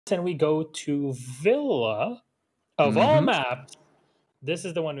and we go to Villa. Of all maps, this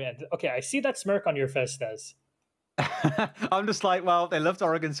is the one we had. Okay, I see that smirk on your face, Des. I'm just like, well, they loved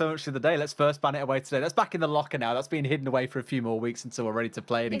Oregon so much the other day. Let's first ban it away today. That's back in the locker now. That's being hidden away for a few more weeks until we're ready to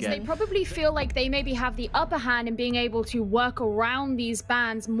play it again. They probably feel like they maybe have the upper hand in being able to work around these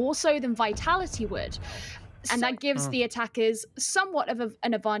bans more so than Vitality would. And that gives the attackers somewhat of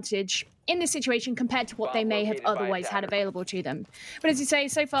an advantage in this situation compared to what they may have otherwise had available to them. But as you say,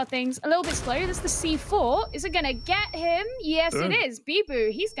 so far things a little bit slow. There's the C4. Is it going to get him? Yes, it is.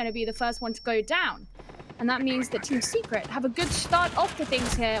 Bibu, he's going to be the first one to go down. And that means that Team Secret have a good start off to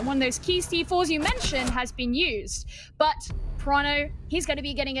things here. One of those key C4s you mentioned has been used. But Prano, he's going to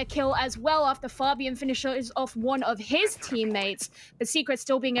be getting a kill as well after Fabian finishes off one of his teammates. But Secret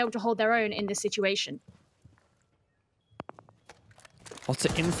still being able to hold their own in this situation. Lots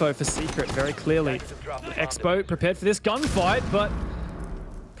of info for Secret, very clearly. Expo prepared for this gunfight, but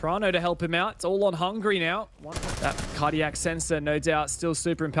Prano to help him out. It's all on Hungry now. That cardiac sensor, no doubt, still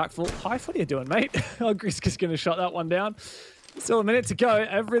super impactful. Hive, what are you doing, mate? Hungry's just going to shut that one down. Still a minute to go.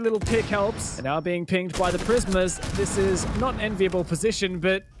 Every little pick helps. And now being pinged by the Prismas. This is not an enviable position,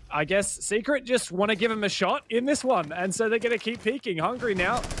 but I guess Secret just want to give him a shot in this one. And so they're going to keep peeking. Hungry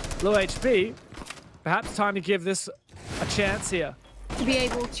now, low HP. Perhaps time to give this a chance here. To be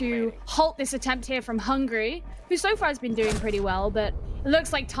able to halt this attempt here from Hungry, who so far has been doing pretty well, but it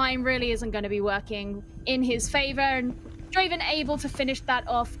looks like time really isn't going to be working in his favor, and Draven able to finish that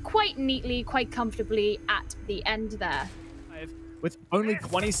off quite neatly, quite comfortably at the end there. With only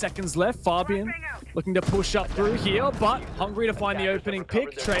 20 seconds left, Fabian looking to push up through here, but Hungry to find the opening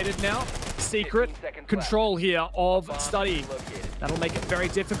pick. Traded now. Secret control here of Study. That'll make it very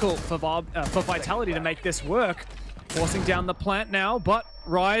difficult for Vitality to make this work. Forcing down the plant now, but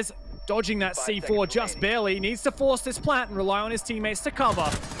Rise dodging that C4 just barely. Needs to force this plant and rely on his teammates to cover.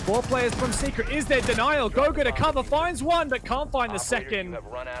 4 players from Secret. Is there denial? Goga to cover, finds one, but can't find the second.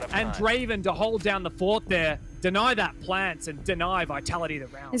 And Draven to hold down the fort there. Deny that plant and deny Vitality the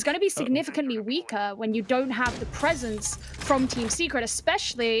round. It's going to be significantly weaker when you don't have the presence from Team Secret,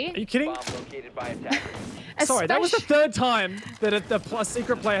 especially... Are you kidding? Sorry, that was the 3rd time that the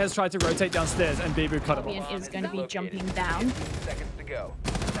Secret player has tried to rotate downstairs and Bibu cut him off. Fabian is going to be jumping down.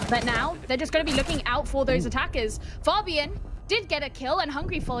 But now, they're just going to be looking out for those attackers. Fabian did get a kill and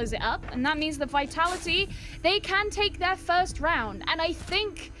Hungry follows it up. And that means the Vitality, they can take their first round. And I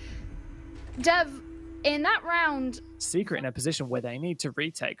think, Dev, in that round... Secret in a position where they need to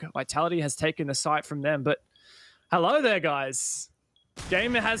retake. Vitality has taken the site from them, but hello there, guys.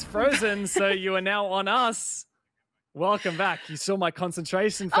 Game has frozen, so you are now on us. Welcome back. You saw my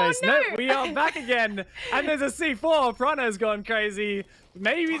concentration face. Oh, no. No, we are back again. And there's a C4. Prano's gone crazy.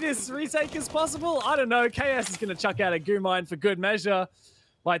 Maybe this retake is possible. I don't know. KS is going to chuck out a goo mine for good measure.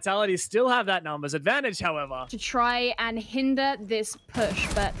 Vitality still have that numbers advantage, however. To try and hinder this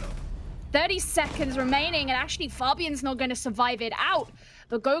push, but 30 seconds remaining, and actually Fabian's not going to survive it out.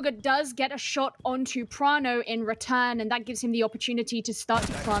 But Goga does get a shot onto Prano in return, and that gives him the opportunity to start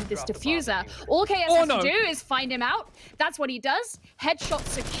to plant this diffuser. All KS has to do is find him out. That's what he does. Headshot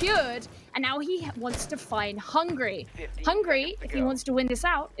secured, and now he wants to find Hungry. Hungry, if he wants to win this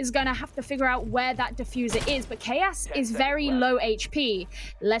out, is going to have to figure out where that diffuser is. But KS is very low HP.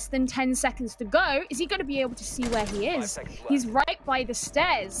 Less than 10 seconds to go. Is he going to be able to see where he is? He's right by the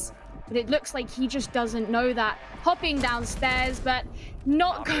stairs. But it looks like he just doesn't know that. Hopping downstairs, but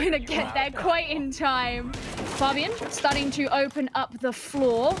not going to get there quite in time. Fabian starting to open up the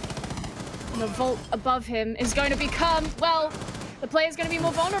floor. And the vault above him is going to become, well, the player's going to be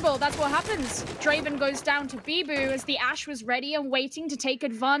more vulnerable. That's what happens. Draven goes down to Bibu as the Ash was ready and waiting to take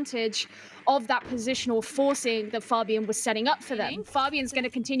advantage of that positional forcing that Fabian was setting up for them. Fabian's going to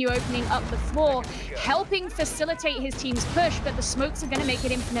continue opening up the floor, helping facilitate his team's push, but the smokes are going to make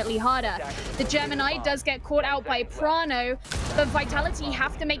it infinitely harder. The Gemini does get caught out by Prano, but Vitality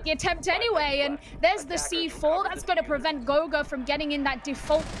have to make the attempt anyway, and there's the C4. That's going to prevent Goga from getting in that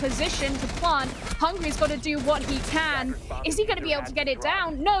default position to plant. Hungry's got to do what he can. Is he going to be able to get it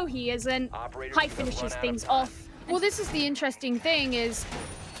down? No, he isn't. Hive finishes things off. Well, this is the interesting thing is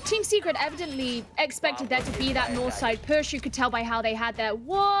Team Secret evidently expected there to be that north side push. You could tell by how they had that.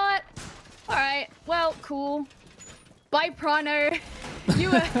 What? All right. Well, cool. Bye, Prano. You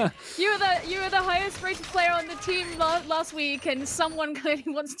were the highest rated player on the team last week, and someone clearly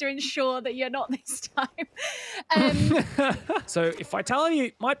wants to ensure that you're not this time. So if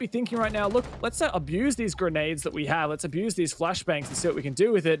Vitality might be thinking right now, look, let's abuse these grenades that we have. Let's abuse these flashbangs and see what we can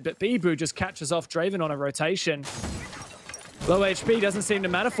do with it. But Bibu just catches off Draven on a rotation. Low HP doesn't seem to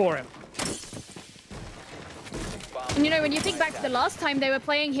matter for him. And you know, when you think back to the last time they were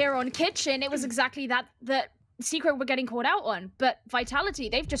playing here on Kitchen, it was exactly that Secret were getting called out on, but Vitality,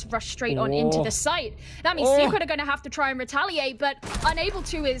 they've just rushed straight on into the site. That means Secret are going to have to try and retaliate, but unable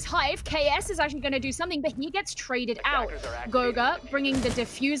to is Hive. KS is actually going to do something, but he gets traded out. Goga bringing the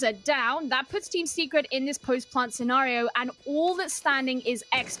diffuser down. That puts Team Secret in this post-plant scenario, and all that's standing is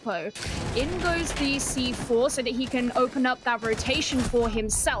Expo. In goes the C4 so that he can open up that rotation for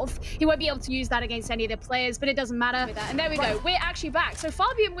himself. He won't be able to use that against any of the players, but it doesn't matter. And there we go. We're actually back. So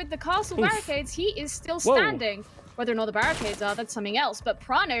Fabian with the castle barricades, he is still standing. Whether or not the barricades are, that's something else, but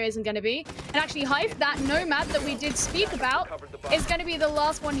Prano isn't going to be. And actually, Hive, that Nomad that we did speak about, is going to be the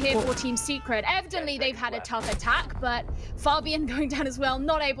last one here for Team Secret. Evidently, they've had a tough attack, but Fabian going down as well,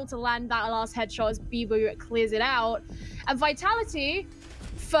 not able to land that last headshot as Bibu clears it out. And Vitality,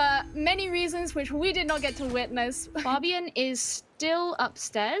 for many reasons which we did not get to witness, Fabian is still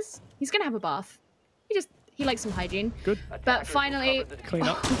upstairs. He's going to have a bath. He likes some hygiene. Good. But finally... Clean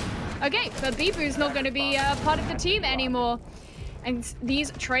up. Okay, but Bibu's not going to be part of the team anymore. And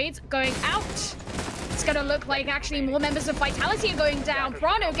these trades going out. It's going to look like actually more members of Vitality are going down.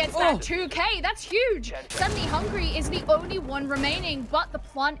 Prano gets that 2K. That's huge. Suddenly Hungry is the only one remaining, but the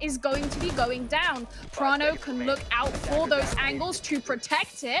plant is going to be going down. Prano can look out for those angles to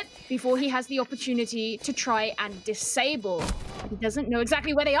protect it before he has the opportunity to try and disable. He doesn't know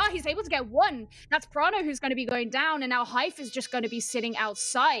exactly where they are. He's able to get one. That's Prano who's going to be going down, and now Hive is just going to be sitting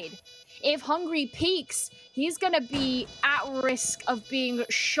outside. If Hungry peaks, he's going to be at risk of being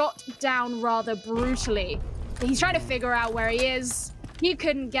shot down rather brutally. He's trying to figure out where he is. He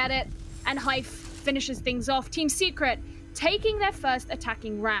couldn't get it, and Hive finishes things off. Team Secret taking their first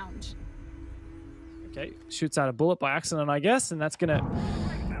attacking round. Okay, shoots out a bullet by accident, I guess, and that's going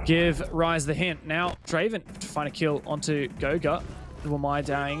to give Rise the hint. Now, Draven to find a kill onto Goga. Who am I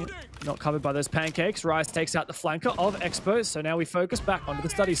dying? Not covered by those pancakes. Rise takes out the flanker of Expo. So now we focus back onto the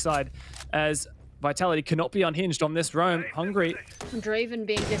study side as Vitality cannot be unhinged on this roam. Hungry. Draven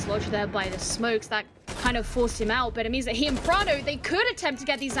being dislodged there by the smokes, that kind of forced him out, but it means that he and Prano, they could attempt to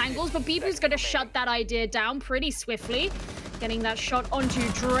get these angles, but Bibu's going to shut that idea down pretty swiftly. Getting that shot onto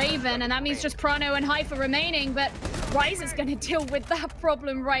Draven, and that means just Prano and Haifa remaining, but Rise is going to deal with that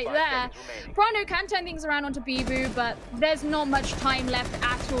problem right there. Prano can turn things around onto Bibu, but there's not much time left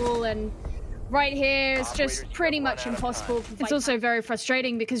at all, and right here it's just pretty much impossible. It's also very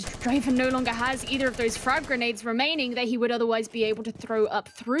frustrating because Draven no longer has either of those frag grenades remaining that he would otherwise be able to throw up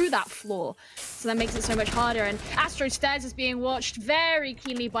through that floor. So that makes it so much harder. And Astro Stairs is being watched very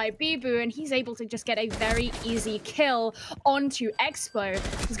keenly by Bibu, and he's able to just get a very easy kill onto Expo.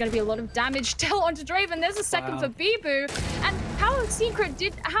 There's going to be a lot of damage still onto Draven. There's a second for Bibu. And how Secret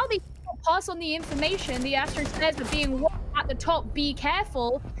how they pass on the information, the Astro Stairs are being watched at the top, be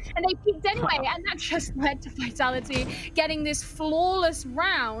careful, and they peaked anyway, and that just led to Vitality getting this flawless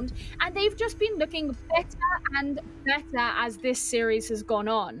round, and they've just been looking better and better as this series has gone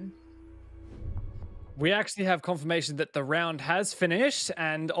on. We actually have confirmation that the round has finished,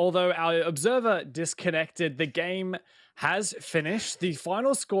 and although our observer disconnected, the game has finished. The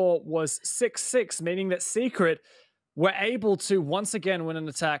final score was 6-6, meaning that Secret were able to once again win an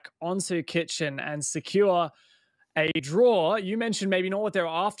attack onto Kitchen and secure a draw. You mentioned maybe not what they're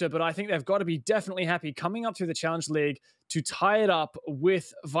after, but I think they've got to be definitely happy coming up through the Challenge League to tie it up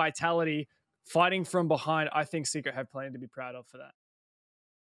with Vitality fighting from behind. I think Secret have plenty to be proud of for that.